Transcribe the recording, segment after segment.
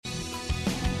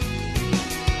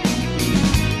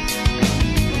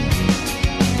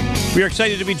We are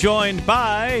excited to be joined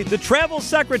by the travel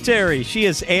secretary. She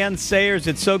is Ann Sayers.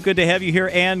 It's so good to have you here,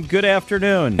 Ann. Good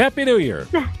afternoon. Happy New Year.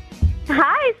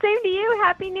 Hi, same to you.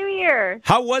 Happy New Year.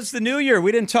 How was the New Year?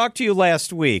 We didn't talk to you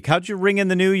last week. How'd you ring in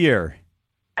the New Year?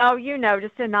 Oh,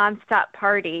 just a nonstop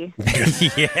party.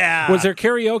 Yeah. Was there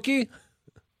karaoke?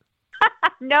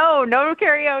 No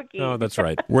karaoke. Oh, that's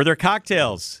right. Were there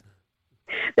cocktails?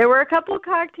 There were a couple of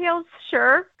cocktails,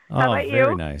 sure. How about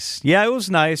very you? nice. Yeah, it was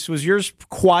nice. Was yours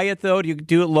quiet, though? Do you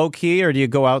do it low-key, or do you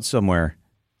go out somewhere?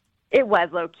 It was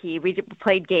low-key. We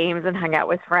played games and hung out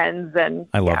with friends. And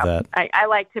I love that. I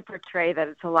like to portray that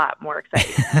it's a lot more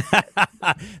exciting.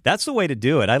 That's the way to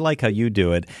do it. I like how you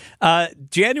do it.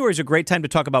 January is a great time to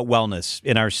talk about wellness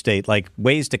in our state, like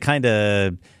ways to kind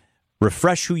of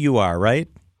refresh who you are, right?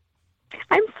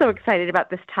 I'm so excited about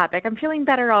this topic. I'm feeling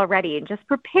better already and just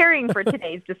preparing for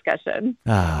today's discussion.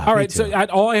 All right, so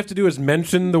all I have to do is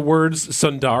mention the words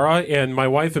Sundara, and my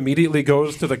wife immediately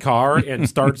goes to the car and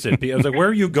starts it. I was like, where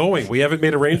are you going? We haven't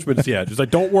made arrangements yet. She's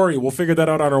like, don't worry, we'll figure that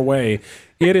out on our way.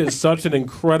 It is such an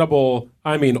incredible,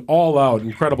 all-out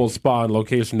incredible spa and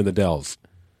location in the Dells.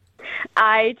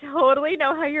 I totally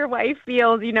know how your wife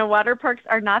feels. Water parks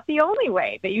are not the only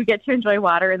way that you get to enjoy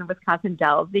water in the Wisconsin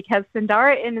Dells, because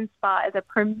Sundara Inn and Spa is a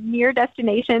premier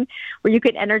destination where you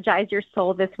can energize your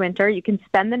soul this winter. You can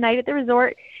spend the night at the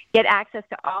resort, get access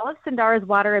to all of Sundara's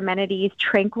water amenities,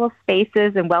 tranquil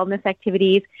spaces, and wellness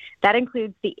activities. That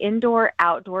includes the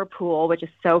indoor-outdoor pool, which is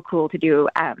so cool to do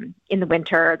in the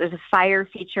winter. There's a fire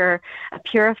feature, a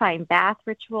purifying bath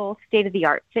ritual,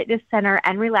 state-of-the-art fitness center,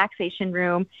 and relaxation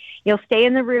room. You'll stay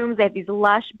in the rooms. They have these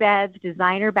lush beds,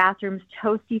 designer bathrooms,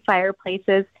 toasty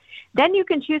fireplaces. Then you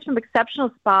can choose from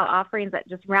exceptional spa offerings that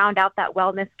just round out that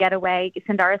wellness getaway.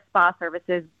 Sundara Spa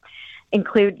services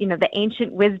include, the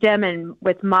ancient wisdom and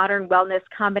with modern wellness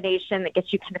combination that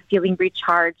gets you kind of feeling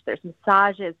recharged. There's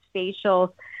massages,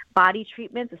 facials, body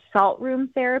treatments, a salt room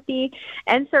therapy,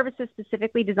 and services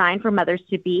specifically designed for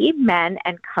mothers-to-be, men,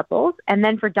 and couples. And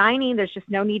then for dining, there's just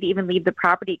no need to even leave the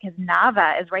property because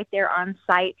Nava is right there on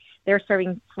site. They're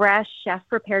serving fresh,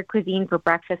 chef-prepared cuisine for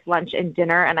breakfast, lunch, and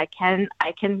dinner. And I can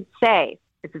say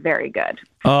it's very good.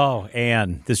 Oh,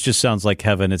 Ann, this just sounds like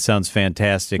heaven. It sounds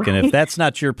fantastic. And if that's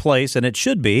not your place, and it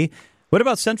should be, what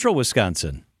about Central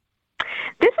Wisconsin?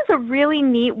 This is a really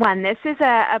neat one. This is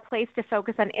a place to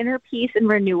focus on inner peace and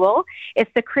renewal. It's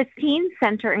the Christine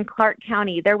Center in Clark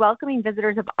County. They're welcoming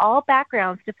visitors of all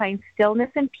backgrounds to find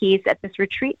stillness and peace at this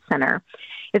retreat center.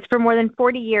 It's for more than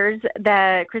 40 years,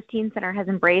 the Christine Center has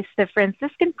embraced the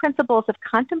Franciscan principles of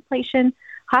contemplation,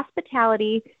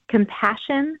 hospitality,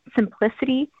 compassion,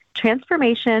 simplicity,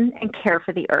 transformation, and care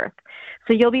for the earth.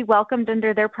 So you'll be welcomed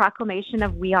under their proclamation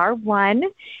of We Are One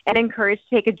and encouraged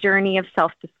to take a journey of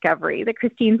self-discovery. The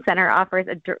Christine Center offers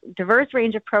a diverse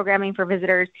range of programming for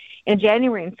visitors. In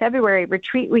January and February,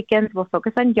 retreat weekends will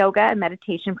focus on yoga and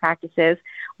meditation practices,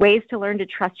 ways to learn to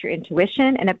trust your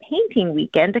intuition, and a painting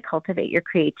weekend to cultivate your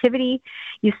creativity.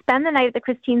 You spend the night at the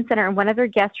Christine Center in one of their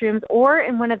guest rooms or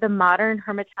in one of the modern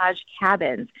Hermitage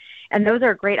cabins. And those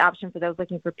are a great option for those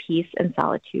looking for peace and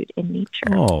solitude in nature.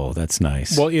 Oh, that's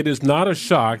nice. Well, it is not a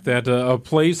shock that a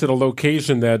place at a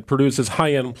location that produces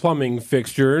high-end plumbing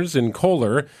fixtures in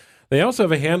Kohler, they also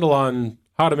have a handle on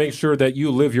how to make sure that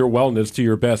you live your wellness to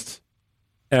your best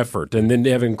effort. And then they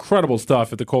have incredible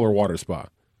stuff at the Kohler Water Spa.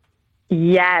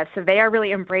 Yes, so they are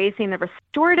really embracing the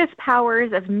restorative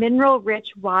powers of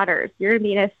mineral-rich waters. You're going to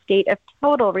be in a state of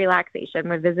total relaxation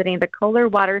when visiting the Kohler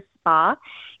Water Spa.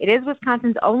 It is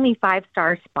Wisconsin's only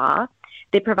 5-star spa.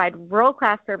 They provide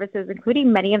world-class services,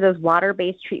 including many of those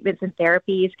water-based treatments and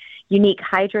therapies, unique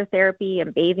hydrotherapy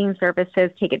and bathing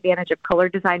services. Take advantage of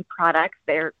Kohler-designed products.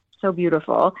 They're so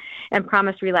beautiful and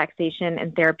promise relaxation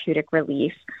and therapeutic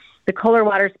relief. The Kohler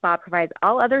Water Spa provides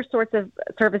all other sorts of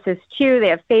services, too. They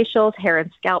have facials, hair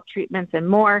and scalp treatments, and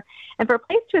more. And for a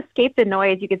place to escape the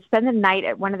noise, you could spend the night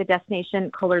at one of the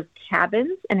destination Kohler's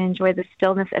cabins and enjoy the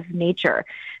stillness of nature.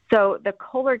 So the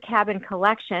Kohler Cabin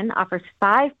Collection offers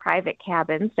 5 private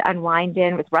cabins to unwind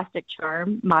in with rustic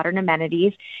charm, modern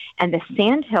amenities. And the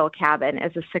Sandhill Cabin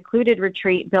is a secluded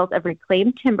retreat built of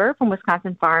reclaimed timber from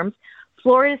Wisconsin farms,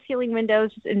 floor-to-ceiling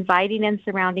windows, just inviting and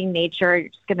surrounding nature. You're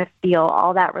just going to feel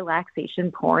all that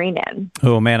relaxation pouring in.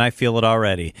 Oh, man, I feel it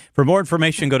already. For more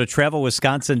information, go to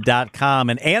travelwisconsin.com.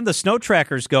 And the snow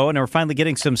tracker's going, and we're finally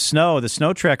getting some snow. The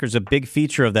snow tracker's a big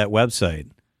feature of that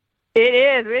website. It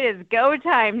is. It is go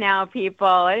time now,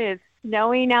 people. It is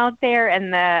snowing out there,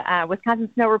 and the Wisconsin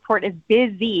Snow Report is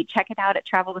busy. Check it out at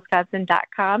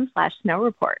travelwisconsin.com/snow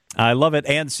report. I love it.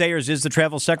 Ann Sayers is the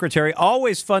travel secretary.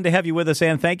 Always fun to have you with us,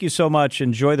 Ann. Thank you so much.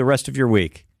 Enjoy the rest of your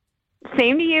week.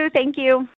 Same to you. Thank you.